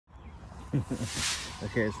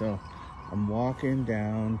Okay, so I'm walking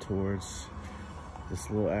down towards this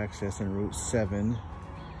little access on Route 7,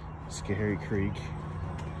 Scary Creek.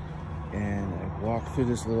 And I walk through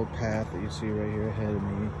this little path that you see right here ahead of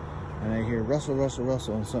me. And I hear rustle, rustle,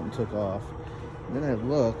 rustle, and something took off. And then I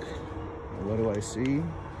look, and what do I see?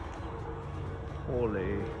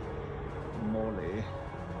 Holy moly.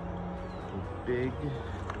 A big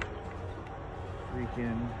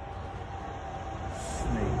freaking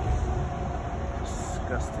snake.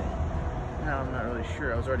 Disgusting. Now I'm not really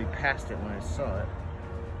sure. I was already past it when I saw it.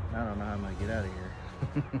 I don't know how I'm gonna get out of here.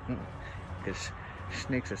 Because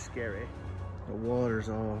snakes are scary. The water's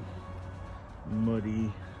all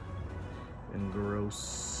muddy and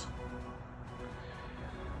gross.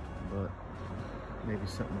 But maybe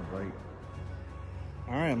something will bite.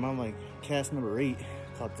 Alright, I'm on like cast number 8.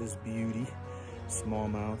 Caught this beauty.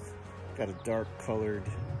 Smallmouth. Got a dark colored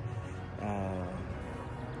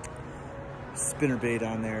spinnerbait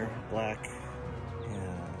on there, black.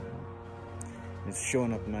 It's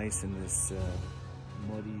showing up nice in this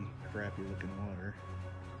muddy, crappy looking water.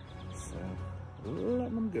 So,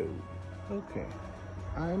 letting them go. Okay,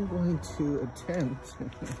 I'm going to attempt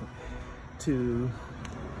to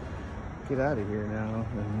get out of here now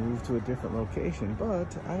and move to a different location,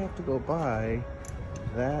 but I have to go by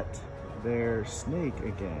that there snake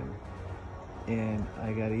again. And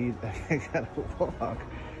I gotta walk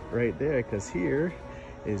right there, because here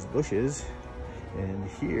is bushes and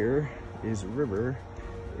here is river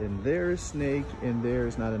and there is snake and there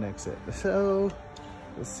is not an exit. So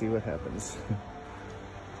let's see what happens.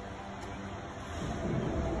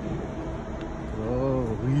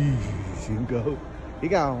 Oh, please, you go. He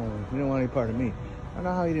gone. You don't want any part of me. I don't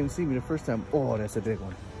know how he didn't see me the first time. Oh, that's a big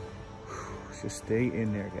one. Just stay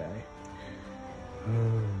in there, guy.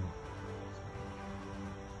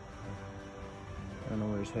 I don't know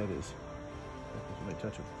where his head is. Somebody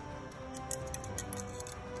touch him.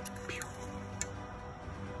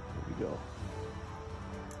 There we go.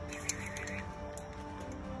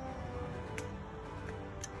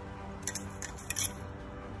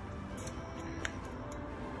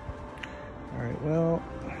 All right, well,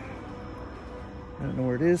 I don't know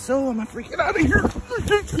where it is, so I'm gonna freak it out of here. Oh,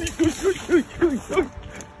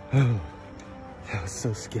 that was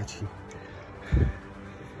so sketchy.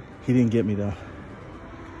 He didn't get me though.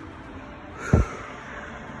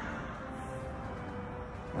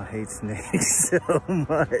 I hate snakes so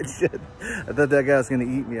much. I thought that guy was gonna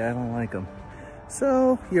eat me. I don't like them.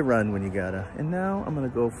 So you run when you gotta. And now I'm gonna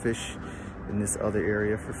go fish in this other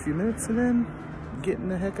area for a few minutes and then getting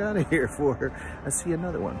the heck out of here before I see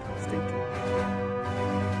another one. Stay tuned.